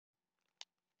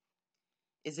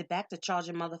Is it back to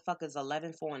charging motherfuckers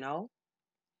 11 for an O?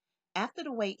 After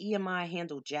the way EMI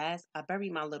handled jazz, I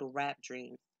buried my little rap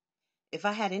dreams. If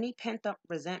I had any pent up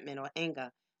resentment or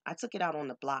anger, I took it out on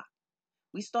the block.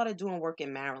 We started doing work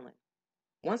in Maryland.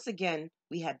 Once again,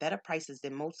 we had better prices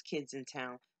than most kids in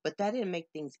town, but that didn't make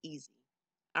things easy.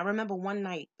 I remember one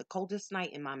night, the coldest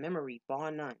night in my memory,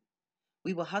 bar none.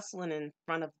 We were hustling in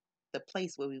front of the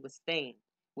place where we were staying,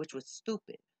 which was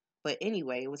stupid. But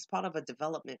anyway, it was part of a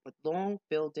development with long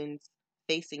buildings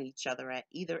facing each other at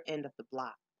either end of the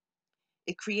block.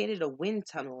 It created a wind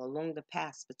tunnel along the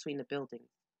paths between the buildings.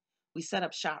 We set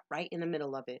up shop right in the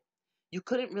middle of it. You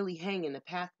couldn't really hang in the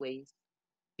pathways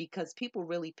because people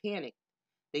really panicked.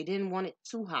 They didn't want it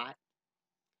too hot.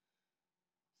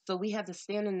 So we had to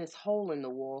stand in this hole in the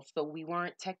wall so we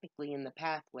weren't technically in the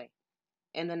pathway.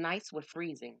 And the nights were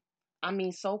freezing. I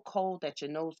mean, so cold that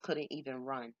your nose couldn't even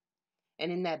run.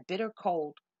 And in that bitter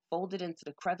cold, folded into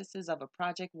the crevices of a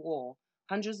project wall,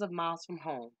 hundreds of miles from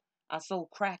home, I sold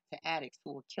crack to addicts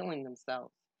who were killing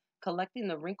themselves, collecting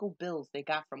the wrinkled bills they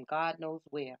got from God knows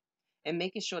where, and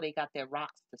making sure they got their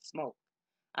rocks to smoke.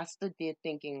 I stood there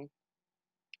thinking,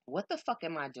 what the fuck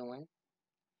am I doing?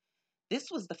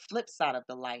 This was the flip side of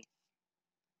the life.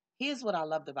 Here's what I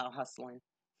loved about hustling.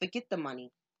 Forget the money.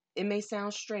 It may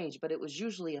sound strange, but it was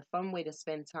usually a fun way to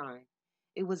spend time.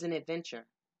 It was an adventure.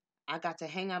 I got to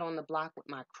hang out on the block with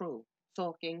my crew,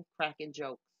 talking, cracking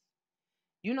jokes.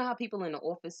 You know how people in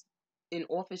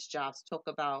office jobs talk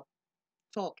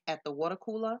at the water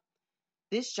cooler?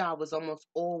 This job was almost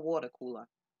all water cooler.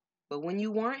 But when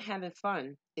you weren't having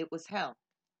fun, it was hell.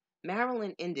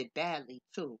 Maryland ended badly,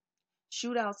 too.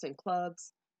 Shootouts in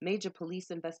clubs, major police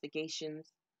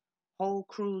investigations, whole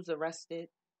crews arrested.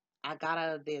 I got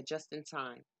out of there just in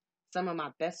time. Some of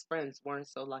my best friends weren't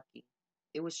so lucky.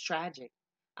 It was tragic.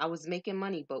 I was making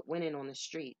money but winning on the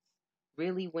streets.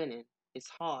 Really winning is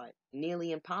hard,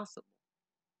 nearly impossible.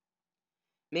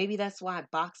 Maybe that's why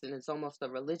boxing is almost a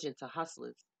religion to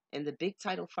hustlers, and the big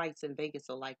title fights in Vegas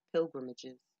are like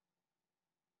pilgrimages.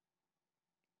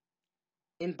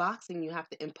 In boxing, you have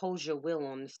to impose your will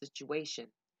on the situation.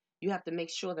 You have to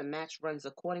make sure the match runs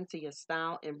according to your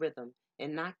style and rhythm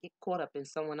and not get caught up in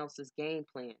someone else's game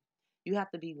plan. You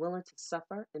have to be willing to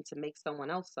suffer and to make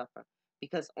someone else suffer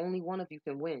because only one of you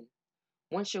can win.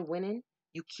 Once you're winning,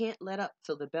 you can't let up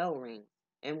till the bell rings.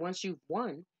 And once you've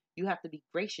won, you have to be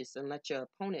gracious and let your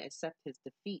opponent accept his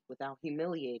defeat without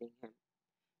humiliating him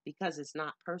because it's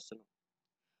not personal.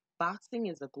 Boxing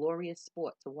is a glorious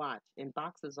sport to watch, and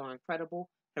boxers are incredible,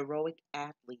 heroic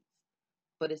athletes.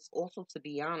 But it's also, to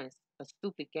be honest, a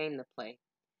stupid game to play.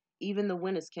 Even the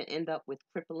winners can end up with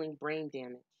crippling brain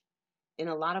damage. In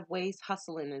a lot of ways,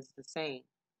 hustling is the same.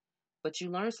 But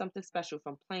you learn something special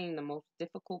from playing the most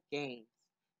difficult games.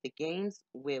 The games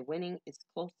where winning is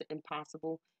close to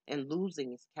impossible and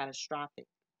losing is catastrophic.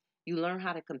 You learn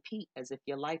how to compete as if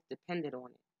your life depended on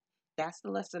it. That's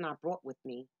the lesson I brought with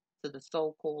me to the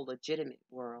so called legitimate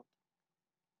world.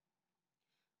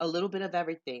 A little bit of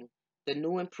everything. The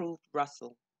new improved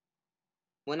Russell.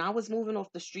 When I was moving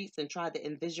off the streets and tried to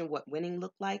envision what winning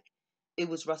looked like, it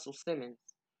was Russell Simmons.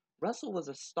 Russell was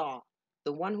a star,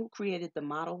 the one who created the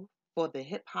model for the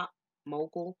hip hop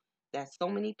mogul that so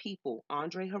many people,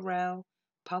 Andre Harrell,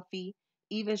 Puffy,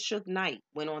 even Suge Knight,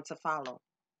 went on to follow.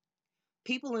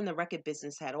 People in the record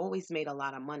business had always made a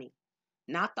lot of money,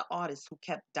 not the artists who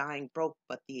kept dying broke,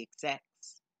 but the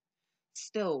execs.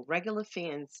 Still, regular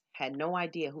fans had no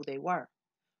idea who they were.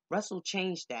 Russell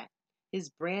changed that. His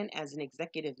brand as an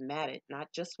executive mattered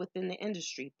not just within the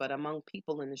industry, but among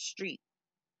people in the street.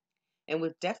 And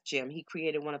with Def Jam, he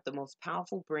created one of the most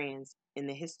powerful brands in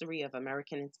the history of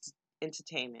American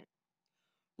entertainment.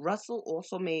 Russell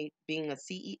also made being a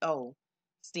CEO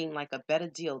seem like a better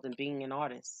deal than being an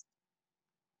artist.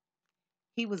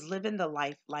 He was living the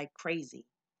life like crazy,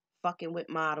 fucking with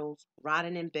models,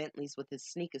 riding in Bentleys with his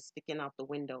sneakers sticking out the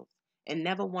windows, and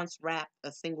never once rapped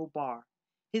a single bar.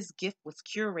 His gift was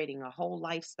curating a whole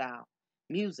lifestyle: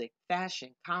 music,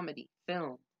 fashion, comedy,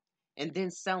 film, and then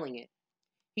selling it.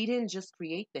 He didn't just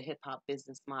create the hip hop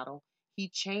business model, he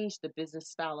changed the business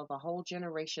style of a whole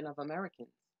generation of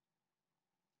Americans.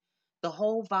 The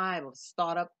whole vibe of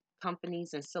startup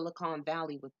companies in Silicon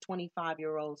Valley with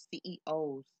 25-year-old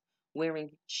CEOs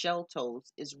wearing shell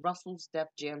toes is Russell's Def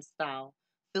Jam style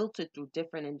filtered through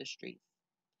different industries.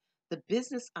 The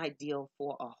business ideal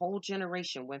for a whole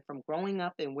generation went from growing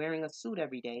up and wearing a suit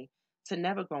every day to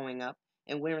never growing up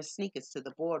and wearing sneakers to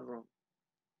the boardroom.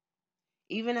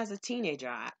 Even as a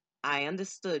teenager, I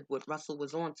understood what Russell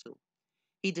was onto.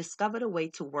 He discovered a way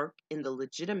to work in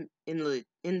the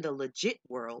in the legit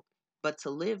world, but to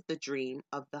live the dream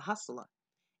of the hustler.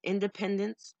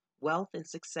 independence, wealth, and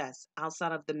success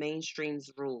outside of the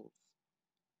mainstream's rules.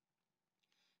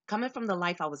 Coming from the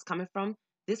life I was coming from,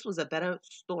 this was a better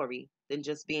story than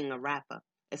just being a rapper,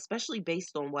 especially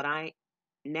based on what I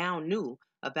now knew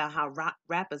about how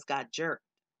rappers got jerked.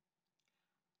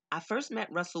 I first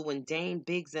met Russell when Dame,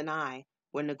 Biggs, and I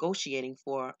were negotiating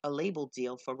for a label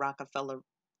deal for Rockefeller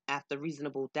after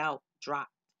Reasonable Doubt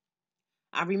dropped.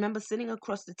 I remember sitting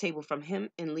across the table from him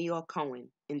and Leo Cohen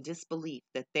in disbelief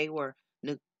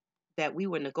ne- that we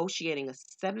were negotiating a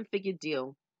seven-figure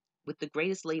deal with the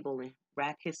greatest label in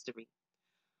rap history.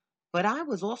 But I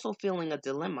was also feeling a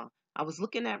dilemma. I was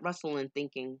looking at Russell and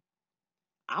thinking,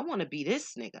 I want to be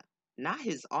this nigga, not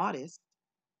his artist.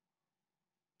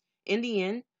 In the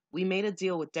end, we made a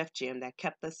deal with Def Jam that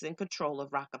kept us in control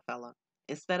of Rockefeller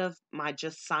instead of my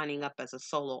just signing up as a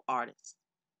solo artist.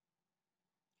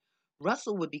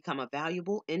 Russell would become a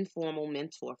valuable, informal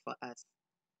mentor for us.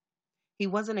 He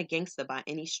wasn't a gangster by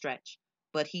any stretch,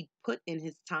 but he put in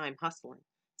his time hustling,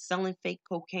 selling fake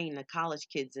cocaine to college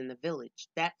kids in the village,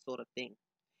 that sort of thing.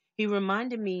 He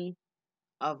reminded me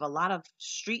of a lot of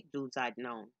street dudes I'd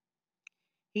known.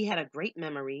 He had a great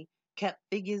memory, kept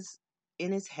figures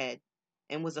in his head,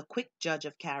 and was a quick judge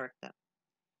of character.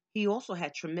 He also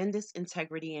had tremendous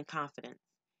integrity and confidence.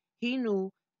 He knew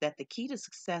that the key to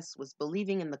success was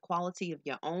believing in the quality of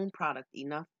your own product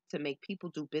enough to make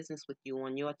people do business with you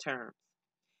on your terms.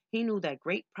 He knew that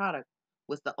great product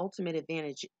was the ultimate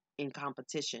advantage in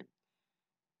competition,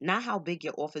 not how big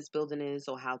your office building is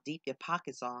or how deep your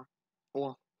pockets are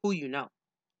or who you know.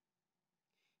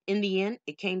 In the end,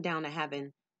 it came down to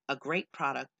having a great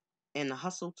product and the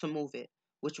hustle to move it,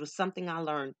 which was something I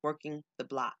learned working the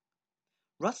block.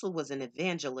 Russell was an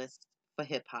evangelist for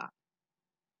hip hop.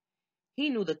 He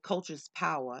knew the culture's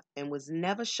power and was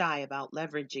never shy about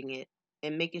leveraging it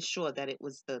and making sure that it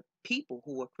was the people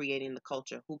who were creating the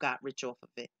culture who got rich off of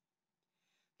it.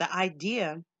 The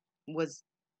idea was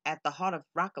at the heart of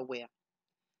Rockaware,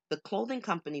 the clothing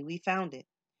company we founded.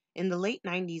 In the late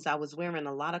 90s, I was wearing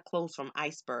a lot of clothes from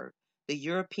Iceberg, the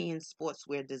European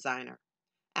sportswear designer.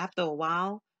 After a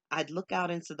while, I'd look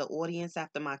out into the audience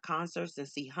after my concerts and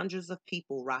see hundreds of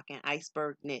people rocking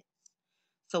Iceberg knits.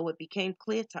 So it became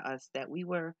clear to us that we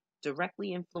were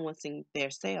directly influencing their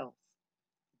sales.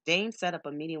 Dame set up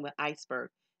a meeting with Iceberg,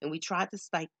 and we tried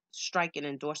to strike an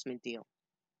endorsement deal.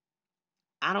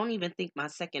 I don't even think my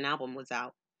second album was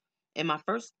out, and my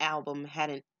first album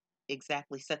hadn't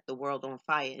exactly set the world on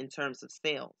fire in terms of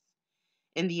sales.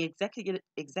 And the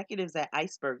executives at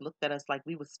Iceberg looked at us like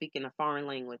we were speaking a foreign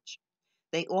language.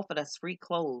 They offered us free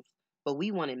clothes, but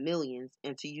we wanted millions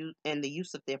and the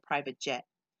use of their private jet.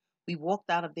 We walked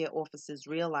out of their offices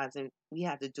realizing we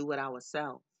had to do it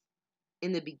ourselves.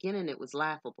 In the beginning, it was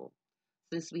laughable,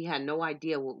 since we had no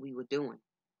idea what we were doing.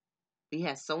 We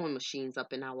had sewing machines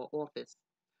up in our office,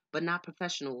 but not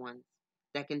professional ones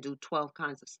that can do 12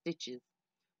 kinds of stitches.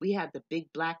 We had the big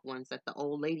black ones that the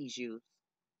old ladies use.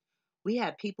 We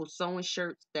had people sewing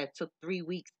shirts that took 3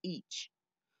 weeks each.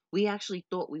 We actually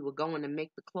thought we were going to make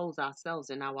the clothes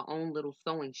ourselves in our own little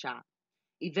sewing shop.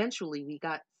 Eventually, we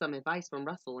got some advice from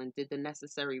Russell and did the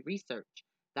necessary research,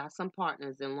 got some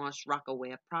partners, and launched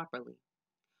Rockaware properly.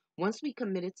 Once we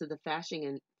committed to the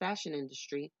fashion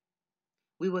industry,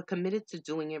 we were committed to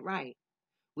doing it right.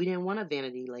 We didn't want a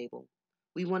vanity label.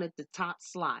 We wanted the top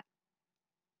slot.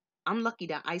 I'm lucky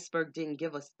that Iceberg didn't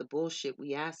give us the bullshit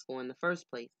we asked for in the first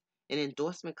place, an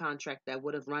endorsement contract that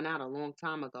would have run out a long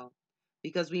time ago,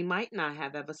 because we might not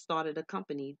have ever started a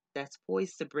company that's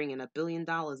poised to bring in $1 billion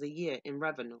a year in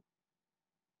revenue.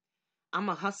 I'm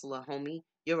a hustler, homie.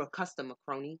 You're a customer,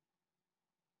 crony.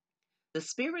 The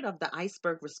spirit of the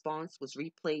Iceberg response was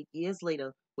replayed years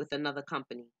later with another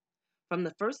company. From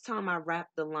the first time I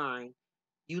rapped the line,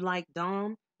 "You like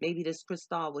Dom? Maybe this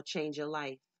crystal will change your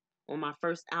life," on my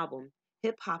first album,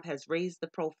 hip hop has raised the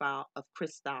profile of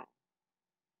Cristal.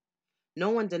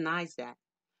 No one denies that,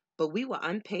 but we were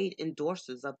unpaid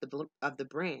endorsers of the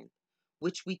brand,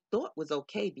 which we thought was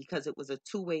okay because it was a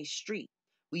two-way street.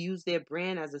 We used their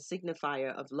brand as a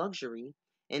signifier of luxury,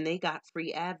 and they got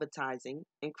free advertising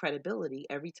and credibility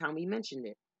every time we mentioned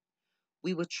it.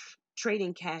 We were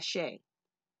trading cachet,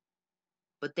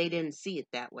 but they didn't see it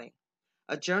that way.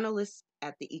 A journalist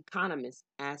at The Economist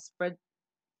asked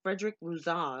Frederick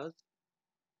Rouzaud,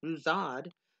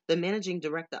 the managing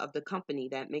director of the company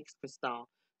that makes Cristal,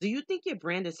 "Do you think your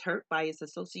brand is hurt by its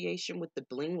association with the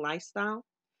bling lifestyle?"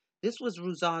 This was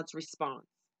Rouzaud's response.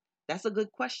 "That's a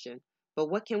good question, but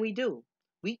what can we do?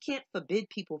 We can't forbid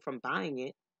people from buying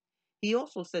it." He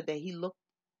also said that he looked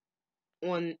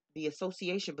on the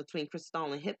association between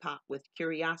Cristal and hip hop with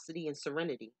curiosity and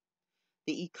serenity.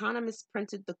 The Economist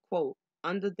printed the quote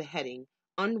under the heading,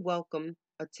 Unwelcome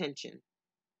Attention.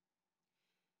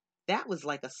 That was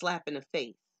like a slap in the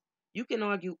face. You can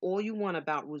argue all you want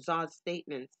about Rousseau's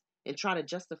statements and try to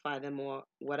justify them or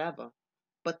whatever,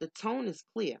 but the tone is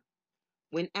clear.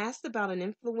 When asked about an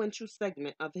influential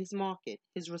segment of his market,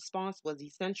 his response was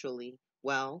essentially,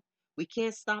 well, we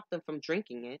can't stop them from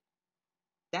drinking it.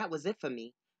 That was it for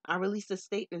me. I released a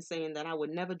statement saying that I would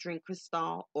never drink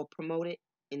Cristal or promote it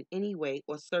in any way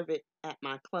or serve it at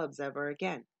my clubs ever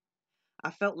again.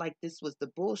 I felt like this was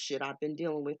the bullshit I've been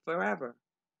dealing with forever.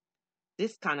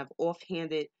 This kind of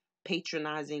offhanded,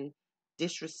 patronizing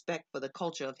disrespect for the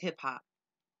culture of hip hop.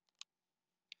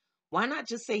 Why not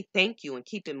just say thank you and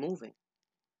keep it moving?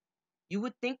 You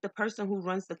would think the person who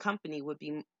runs the company would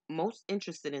be most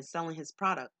interested in selling his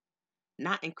product,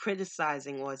 not in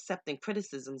criticizing or accepting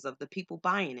criticisms of the people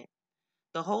buying it.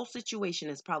 The whole situation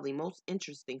is probably most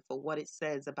interesting for what it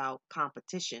says about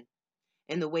competition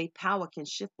and the way power can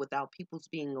shift without people's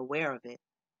being aware of it.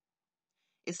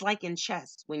 It's like in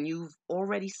chess when you've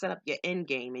already set up your end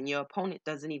game and your opponent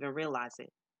doesn't even realize it.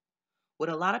 What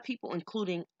a lot of people,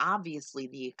 including obviously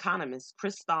the economists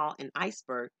Cristal and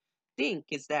Iceberg, think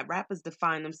is that rappers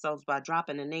define themselves by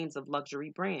dropping the names of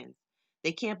luxury brands.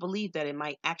 They can't believe that it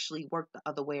might actually work the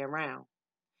other way around.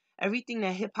 Everything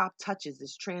that hip hop touches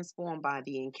is transformed by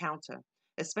the encounter,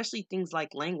 especially things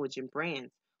like language and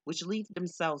brands, which leave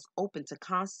themselves open to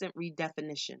constant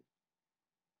redefinition.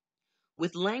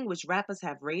 With language, rappers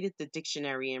have raided the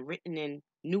dictionary and written in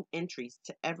new entries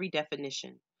to every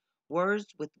definition. Words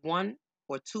with one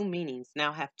or two meanings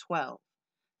now have 12.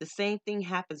 The same thing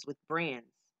happens with brands.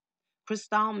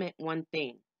 Cristal meant one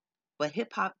thing, but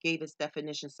hip hop gave its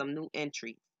definition some new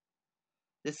entries.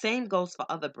 The same goes for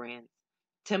other brands.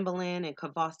 Timberland and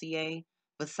Cavassier,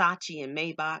 Versace and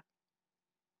Maybach.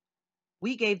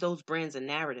 We gave those brands a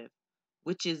narrative,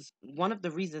 which is one of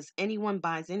the reasons anyone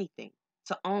buys anything,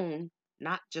 to own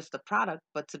not just a product,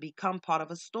 but to become part of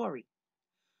a story.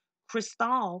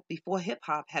 Cristal, before hip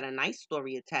hop, had a nice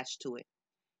story attached to it.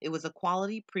 It was a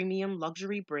quality premium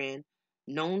luxury brand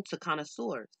known to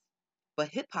connoisseurs, but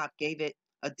hip hop gave it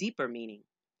a deeper meaning.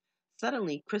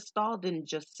 Suddenly, Cristal didn't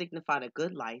just signify the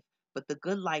good life, but the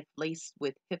good life laced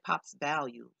with hip hop's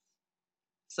values: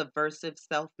 subversive,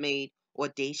 self made,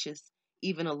 audacious,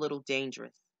 even a little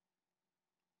dangerous.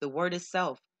 The word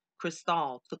itself,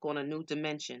 Cristal, took on a new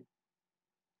dimension.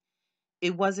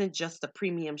 It wasn't just a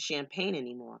premium champagne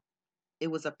anymore. It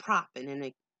was a prop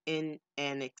in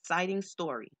an exciting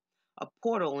story, a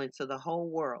portal into the whole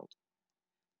world.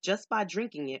 Just by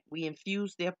drinking it, we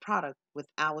infused their product with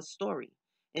our story,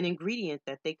 an ingredient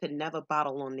that they could never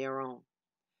bottle on their own.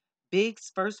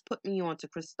 Biggs first put me on to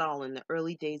Cristal in the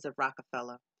early days of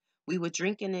Rockefeller. We were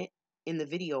drinking it in the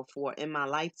video for In My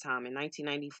Lifetime in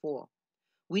 1994.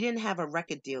 We didn't have a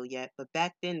record deal yet, but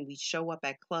back then we'd show up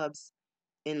at clubs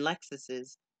in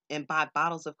Lexuses and buy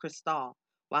bottles of Cristal,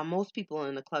 while most people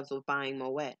in the clubs were buying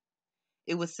Moet.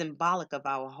 It was symbolic of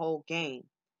our whole game.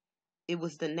 It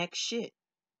was the next shit.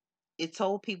 It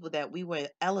told people that we were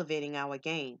elevating our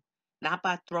game, not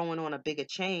by throwing on a bigger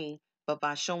chain, but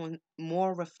by showing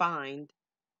more refined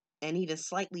and even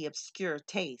slightly obscure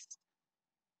taste.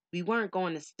 We weren't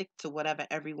going to stick to whatever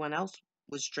everyone else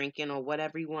was drinking or what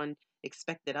everyone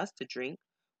expected us to drink.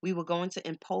 We were going to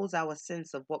impose our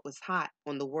sense of what was hot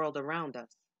on the world around us.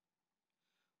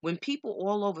 When people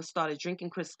all over started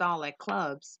drinking Cristal at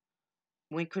clubs,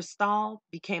 when Cristal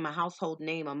became a household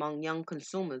name among young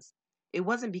consumers, it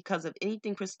wasn't because of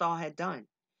anything Cristal had done.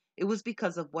 It was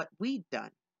because of what we'd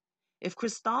done. If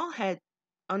Cristal had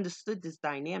understood this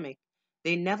dynamic,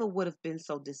 they never would have been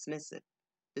so dismissive.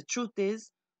 The truth is,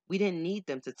 we didn't need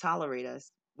them to tolerate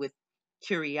us with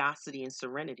curiosity and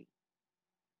serenity.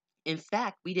 In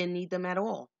fact, we didn't need them at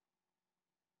all.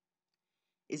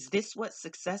 Is this what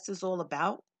success is all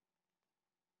about?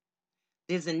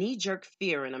 There's a knee jerk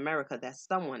fear in America that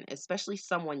someone, especially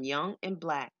someone young and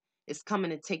black, is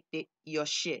coming to take your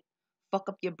shit, fuck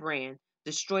up your brand,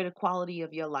 destroy the quality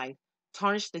of your life,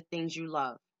 tarnish the things you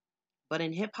love. But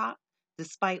in hip hop,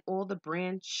 despite all the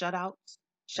brand shout outs,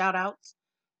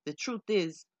 the truth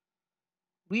is,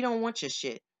 we don't want your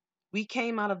shit. We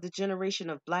came out of the generation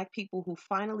of black people who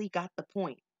finally got the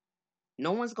point.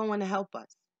 No one's going to help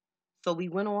us. So we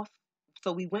went off,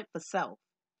 so we went for self,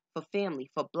 for family,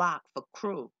 for block, for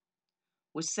crew,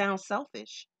 which sounds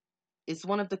selfish. It's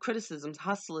one of the criticisms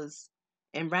hustlers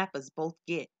and rappers both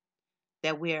get,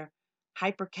 that we're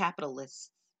hyper capitalists,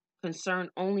 concerned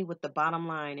only with the bottom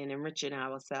line and enriching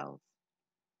ourselves.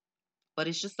 But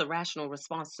it's just a rational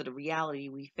response to the reality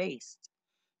we faced.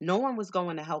 No one was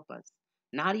going to help us.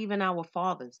 Not even our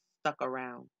fathers stuck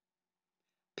around.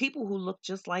 People who looked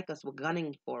just like us were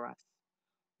gunning for us.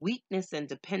 Weakness and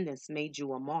dependence made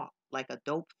you a mark, like a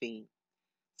dope fiend.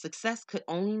 Success could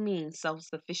only mean self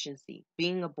sufficiency,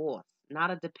 being a boss,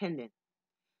 not a dependent.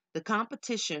 The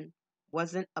competition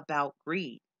wasn't about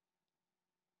greed,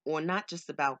 or not just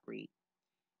about greed,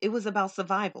 it was about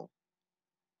survival.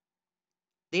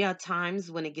 There are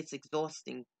times when it gets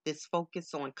exhausting, this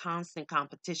focus on constant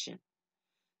competition.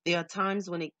 There are times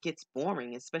when it gets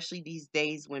boring, especially these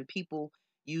days when people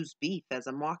use beef as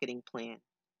a marketing plan.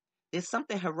 There's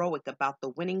something heroic about the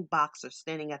winning boxer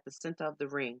standing at the center of the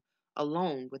ring,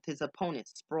 alone with his opponent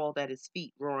sprawled at his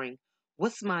feet, roaring,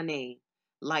 "What's my name?"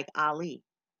 like Ali.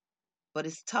 But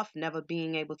it's tough never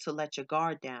being able to let your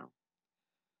guard down.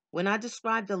 When I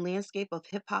described the landscape of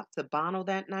hip hop to Bono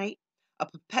that night, a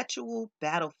perpetual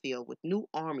battlefield with new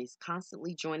armies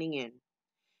constantly joining in,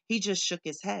 he just shook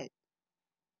his head.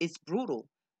 It's brutal,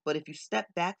 but if you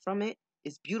step back from it,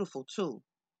 it's beautiful too.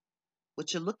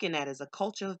 What you're looking at is a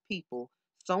culture of people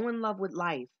so in love with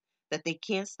life that they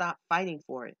can't stop fighting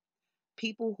for it.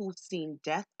 People who've seen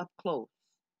death up close,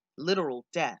 literal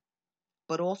death,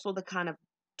 but also the kind of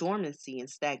dormancy and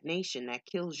stagnation that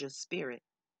kills your spirit.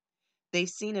 They've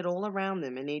seen it all around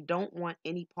them and they don't want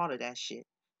any part of that shit.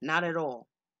 Not at all.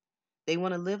 They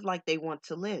want to live like they want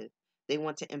to live. They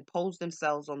want to impose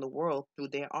themselves on the world through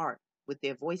their art, with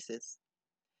their voices.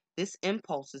 This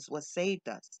impulse is what saved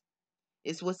us.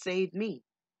 It's what saved me.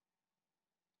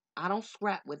 I don't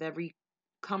scrap with every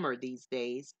comer these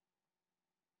days.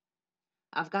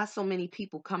 I've got so many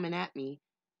people coming at me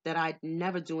that I'd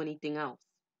never do anything else.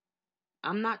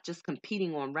 I'm not just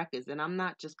competing on records and I'm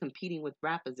not just competing with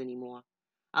rappers anymore.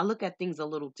 I look at things a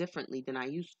little differently than I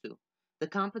used to. The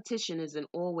competition isn't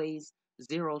always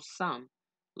zero sum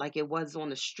like it was on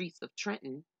the streets of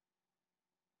Trenton.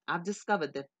 I've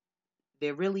discovered that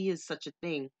there really is such a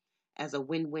thing as a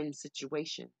win win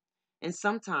situation. And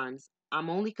sometimes I'm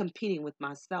only competing with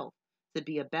myself to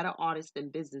be a better artist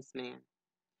and businessman,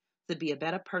 to be a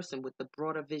better person with the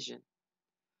broader vision.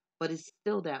 But it's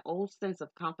still that old sense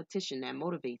of competition that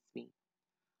motivates me.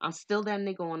 I'm still that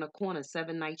nigga on the corner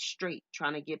 7 nights straight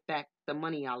trying to get back the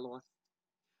money I lost.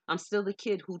 I'm still the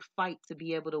kid who'd fight to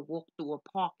be able to walk through a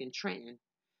park in Trenton,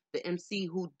 the MC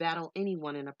who'd battle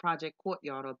anyone in a project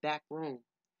courtyard or back room.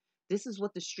 This is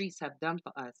what the streets have done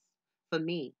for us, for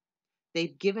me.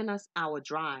 They've given us our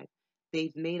drive.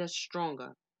 They've made us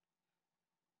stronger.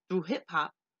 Through hip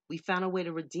hop, we found a way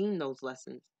to redeem those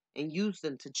lessons and use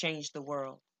them to change the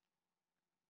world.